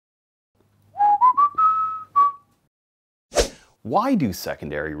Why do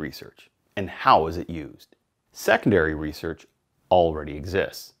secondary research, and how is it used? Secondary research already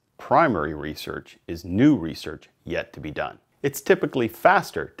exists. Primary research is new research yet to be done. It's typically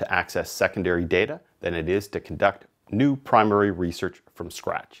faster to access secondary data than it is to conduct new primary research from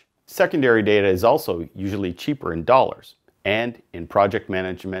scratch. Secondary data is also usually cheaper in dollars and in project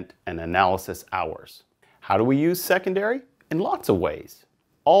management and analysis hours. How do we use secondary? In lots of ways.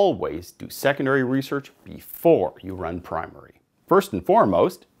 Always do secondary research before you run primary. First and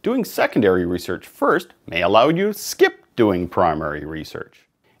foremost, doing secondary research first may allow you to skip doing primary research.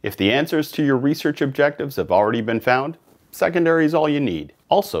 If the answers to your research objectives have already been found, secondary is all you need.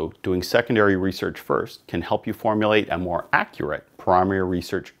 Also, doing secondary research first can help you formulate a more accurate primary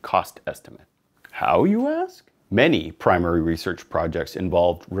research cost estimate. How, you ask? Many primary research projects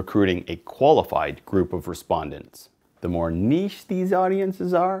involve recruiting a qualified group of respondents. The more niche these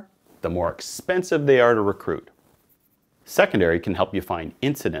audiences are, the more expensive they are to recruit. Secondary can help you find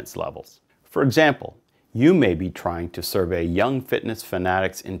incidence levels. For example, you may be trying to survey young fitness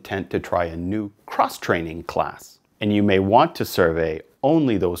fanatics' intent to try a new cross-training class, and you may want to survey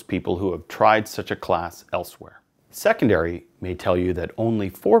only those people who have tried such a class elsewhere. Secondary may tell you that only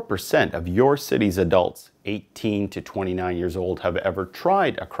 4% of your city's adults 18 to 29 years old have ever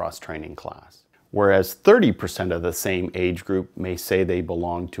tried a cross-training class, whereas 30% of the same age group may say they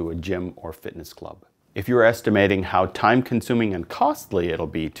belong to a gym or fitness club. If you're estimating how time-consuming and costly it'll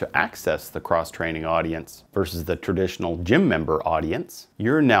be to access the cross-training audience versus the traditional gym member audience,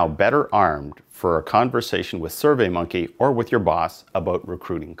 you're now better armed for a conversation with SurveyMonkey or with your boss about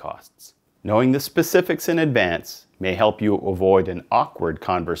recruiting costs. Knowing the specifics in advance may help you avoid an awkward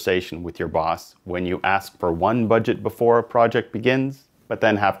conversation with your boss when you ask for one budget before a project begins, but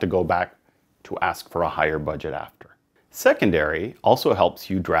then have to go back to ask for a higher budget after. Secondary also helps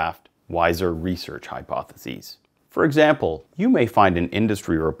you draft wiser research hypotheses. For example, you may find an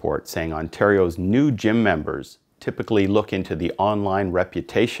industry report saying Ontario's new gym members typically look into the online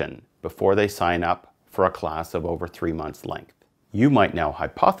reputation before they sign up for a class of over 3 months' length. You might now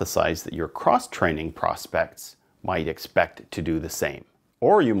hypothesize that your cross-training prospects might expect to do the same.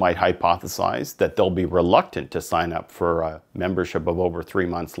 Or you might hypothesize that they'll be reluctant to sign up for a membership of over 3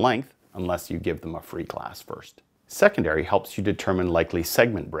 months' length unless you give them a free class first. Secondary helps you determine likely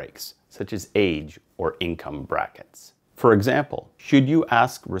segment breaks, such as age or income brackets. For example, should you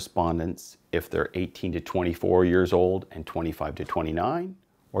ask respondents if they're 18 to 24 years old and 25 to 29,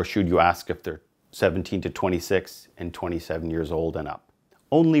 or should you ask if they're 17 to 26 and 27 years old and up?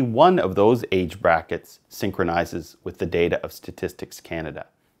 Only one of those age brackets synchronizes with the data of Statistics Canada.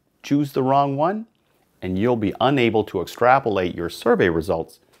 Choose the wrong one, and you'll be unable to extrapolate your survey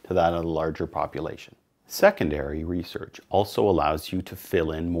results to that of the larger population. Secondary research also allows you to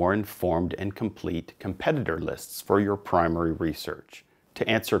fill in more informed and complete competitor lists for your primary research to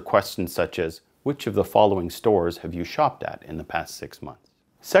answer questions such as, which of the following stores have you shopped at in the past 6 months?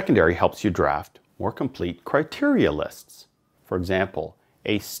 Secondary helps you draft more complete criteria lists. For example,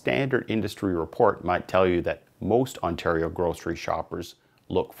 a standard industry report might tell you that most Ontario grocery shoppers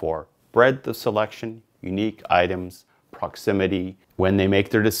look for breadth of selection, unique items, proximity when they make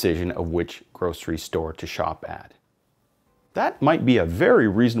their decision of which grocery store to shop at. That might be a very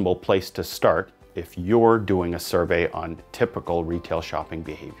reasonable place to start if you're doing a survey on typical retail shopping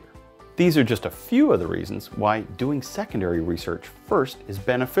behavior. These are just a few of the reasons why doing secondary research first is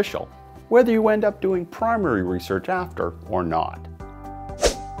beneficial, whether you end up doing primary research after or not.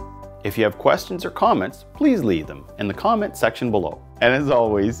 If you have questions or comments, please leave them in the comment section below. And as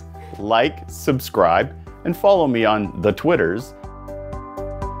always, like, subscribe, and follow me on the Twitters